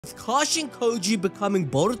With Kashin Koji becoming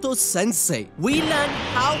Boruto's sensei, we learn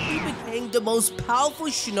how he became the most powerful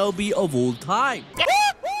shinobi of all time.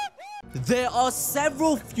 There are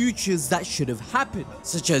several futures that should have happened,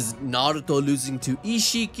 such as Naruto losing to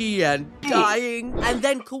Ishiki and dying, and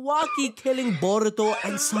then Kawaki killing Boruto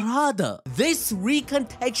and Sarada. This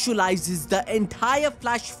recontextualizes the entire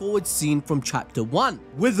flash forward scene from chapter 1,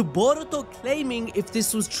 with Boruto claiming if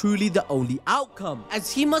this was truly the only outcome,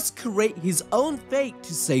 as he must create his own fate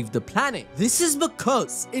to save the planet. This is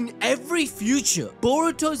because in every future,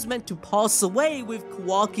 Boruto is meant to pass away with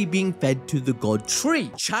Kawaki being fed to the god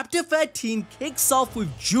tree. Chapter 13 kicks off with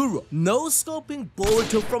Juro no-scoping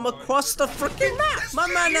Boruto from across the freaking map. My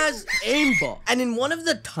man has aimbot, and in one of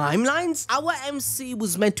the timelines, our MC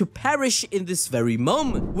was meant to perish in this very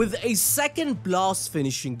moment, with a second blast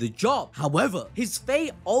finishing the job. However, his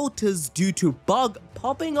fate alters due to Bug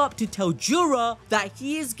popping up to tell Juro that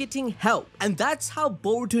he is getting help, and that's how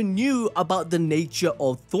Boruto knew about the nature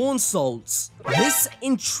of Thorn Souls. This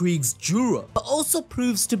intrigues Juro, but also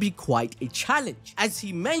proves to be quite a challenge. As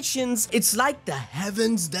he mentions, it's like the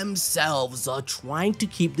heavens themselves are trying to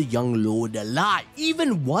keep the young lord alive,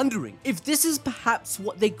 even wondering if this is perhaps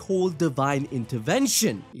what they call divine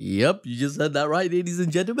intervention. Yep, you just heard that right, ladies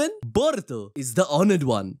and gentlemen. Boruto is the honored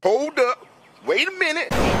one. Hold up. Wait a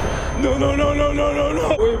minute. No.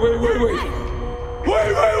 Wait.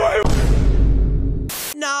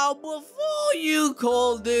 Now, before you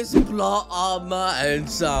call this plot armor and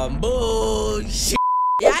some bullshit,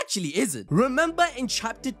 it actually isn't. Remember in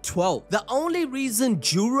chapter 12, the only reason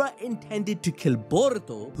Juro intended to kill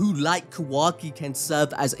Boruto, who like Kawaki can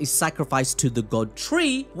serve as a sacrifice to the god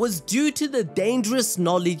tree, was due to the dangerous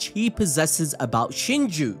knowledge he possesses about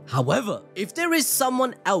Shinju. However, if there is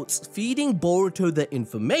someone else feeding Boruto the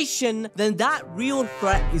information, then that real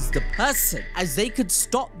threat is the person, as they could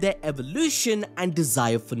stop their evolution and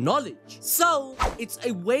desire for knowledge. So, it's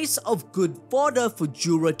a waste of good fodder for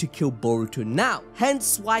Juro to kill Boruto now,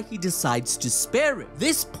 hence why he decides to spare him.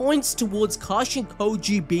 This points towards Kashin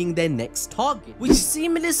Koji being their next target, which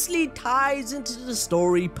seamlessly ties into the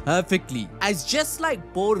story perfectly, as just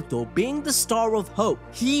like Boruto being the star of hope,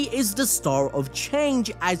 he is the star of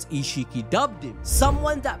change, as Ishiki dubbed him,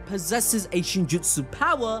 someone that possesses a Shinjutsu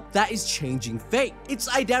power that is changing fate.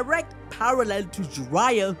 It's a direct parallel to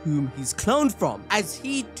Jiraiya, whom he's cloned from, as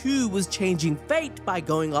he too was changing fate by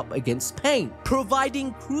going up against pain,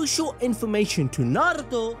 providing crucial information to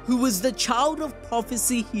Naruto, who was the child of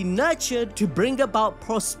prophecy he nurtured to bring about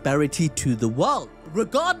prosperity to the world.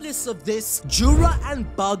 Regardless of this, Juro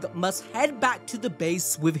and Bug must head back to the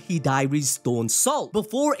base with Hidari's Thorn Soul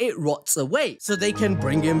before it rots away, so they can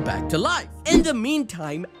bring him back to life. In the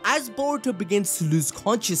meantime, as Boruto begins to lose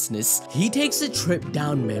consciousness, he takes a trip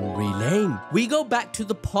down memory lane. We go back to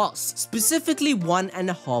the past, specifically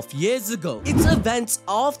 1.5 years ago. It's events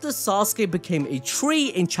after Sasuke became a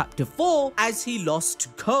tree in chapter 4 as he lost to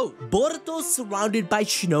Ko. Boruto surrounded by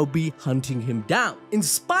shinobi hunting him down. In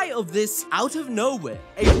spite of this, out of nowhere,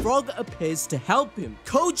 a frog appears to help him.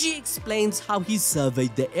 Koji explains how he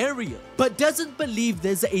surveyed the area, but doesn't believe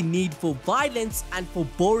there's a need for violence and for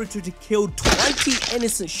Boruto to kill 20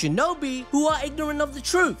 innocent shinobi who are ignorant of the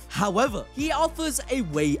truth. However, he offers a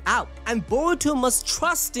way out, and Boruto must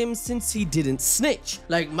trust him since he didn't snitch.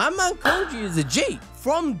 Like, my man Koji is a G.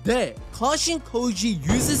 From there, Kashin Koji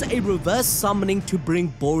uses a reverse summoning to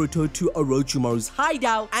bring Boruto to Orochimaru's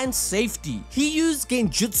hideout and safety. He used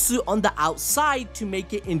Genjutsu on the outside to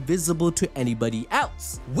make it invisible to anybody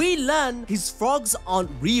else. We learn his frogs aren't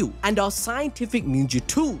real and are scientific ninja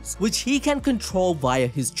tools, which he can control via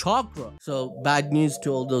his chakra. So bad news to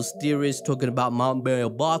all those theorists talking about Mount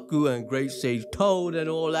Baku and Great Sage Toad and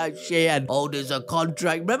all that shit, and oh, there's a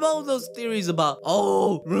contract. Remember all those theories about,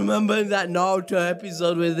 oh, remember in that Naruto episode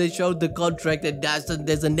where they showed the contract and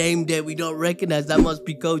there's a name there we don't recognize, that must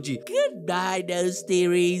be Koji. Goodbye, those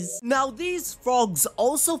theories. Now, these frogs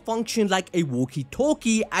also function like a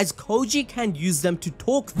walkie-talkie, as Koji can use them to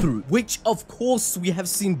talk through, which of course we have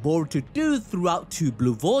seen Boruto do throughout Two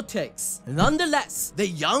Blue Vortex. Nonetheless, the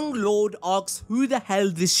young lord asks who the hell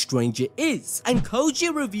this stranger is, and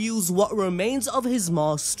Koji reveals what remains of his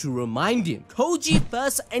mask to remind him. Koji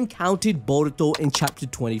first encountered Boruto in chapter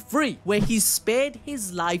 23, where he spared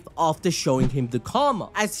his life after showing him the karma,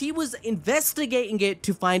 as he was investigating it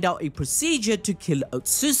to find out a procedure to kill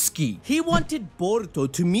Otsutsuki. He wanted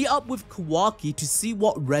Boruto to meet up with Kawaki to see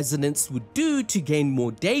what resonance would do to gain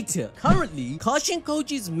more data. Currently, Kashin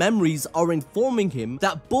Koji's memories are informing him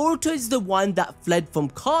that Boruto is the one that fled from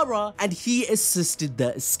Kara and he assisted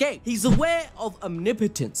the escape. He's aware of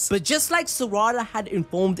omnipotence, but just like Sarada had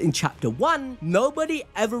informed in chapter 1, nobody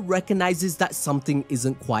ever recognizes that something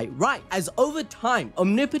isn't quite right, as over time,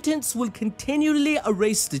 omnipotence will continually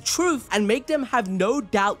erase the truth and make them have no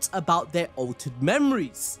doubts about their altered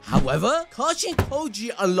memories. However, Kashin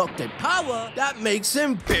Koji unlocked a power that makes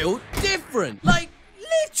him built different. Like,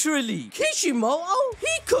 literally, Kishimoto,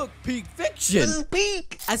 he cooked peak fiction.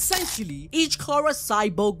 Peak. Essentially, each Kara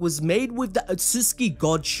cyborg was made with the Otsutsuki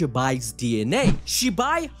god Shibai's DNA.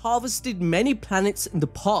 Shibai harvested many planets in the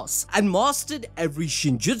past and mastered every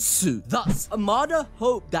Shinjutsu. Thus, Amada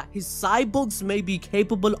hoped that his cyborgs may be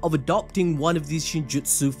capable of adopting one of these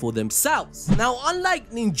Shinjutsu for themselves. Now,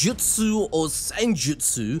 unlike ninjutsu or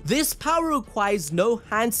senjutsu, this power requires no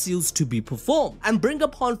hand seals to be performed and bring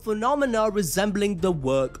upon phenomena resembling the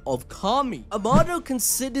work of Kami. Amado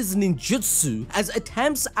considers ninjutsu as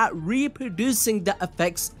attempts at reproducing the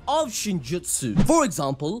effects of Shinjutsu. For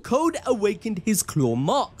example, Code awakened his claw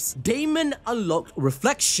marks, Damon unlocked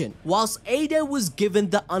reflection, whilst Ada was given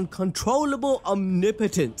the uncontrollable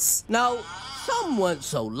omnipotence. Now, some weren't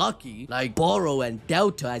so lucky, like Boro and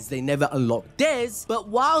Delta, as they never unlocked theirs, but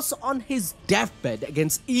whilst on his deathbed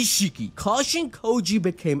against Ishiki, Kashin Koji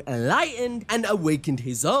became enlightened and awakened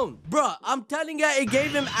his own. Bruh, I'm telling you, it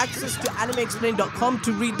gave him access to animeexplain.com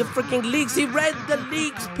to read the freaking leaks. He read the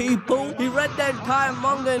leaks, people. He read the entire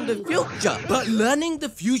manga in the future. But learning the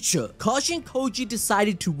future, Kashin Koji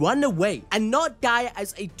decided to run away and not die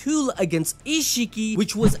as a tool against Ishiki,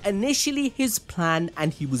 which was initially his plan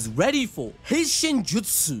and he was ready for. His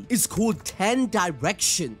Shinjutsu is called 10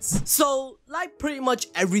 Directions. So, like pretty much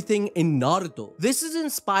everything in Naruto, this is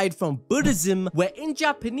inspired from Buddhism, where in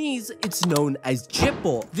Japanese it's known as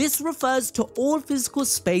Jippo. This refers to all physical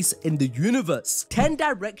space in the universe, 10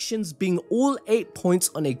 directions being all 8 points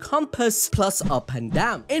on a compass plus up and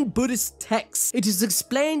down. In Buddhist texts, it is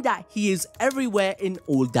explained that he is everywhere in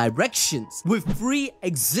all directions, with 3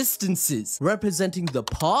 existences representing the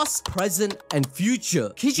past, present, and future.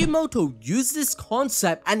 Kishimoto used this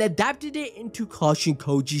concept and adapted it into Kashin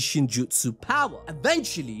Koji's Shinjutsu power.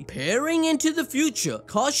 Eventually, peering into the future,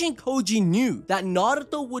 Kashin Koji knew that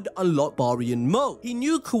Naruto would unlock Baryon mode. He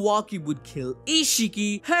knew Kawaki would kill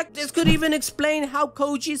Ishiki. Heck, this could even explain how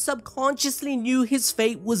Koji subconsciously knew his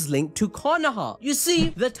fate was linked to Konoha. You see,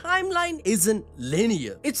 the timeline isn't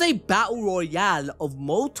linear. It's a battle royale of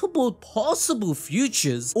multiple possible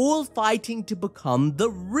futures, all fighting to become the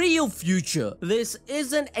real future. This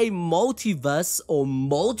isn't a multiverse or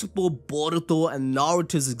multiple Boruto and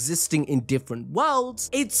Naruto's existing in different worlds.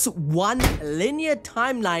 It's one linear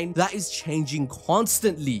timeline that is changing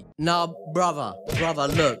constantly. Now, brother,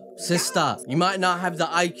 look, sister, you might not have the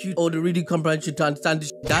IQ or the reading comprehension to understand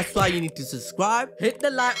this. That's why you need to subscribe, hit the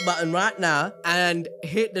like button right now, and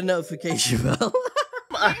hit the notification bell.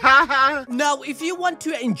 Now, if you want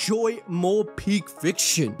to enjoy more peak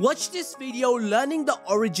fiction, watch this video learning the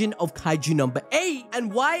origin of Kaiju number 8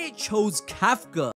 and why it chose Kafka.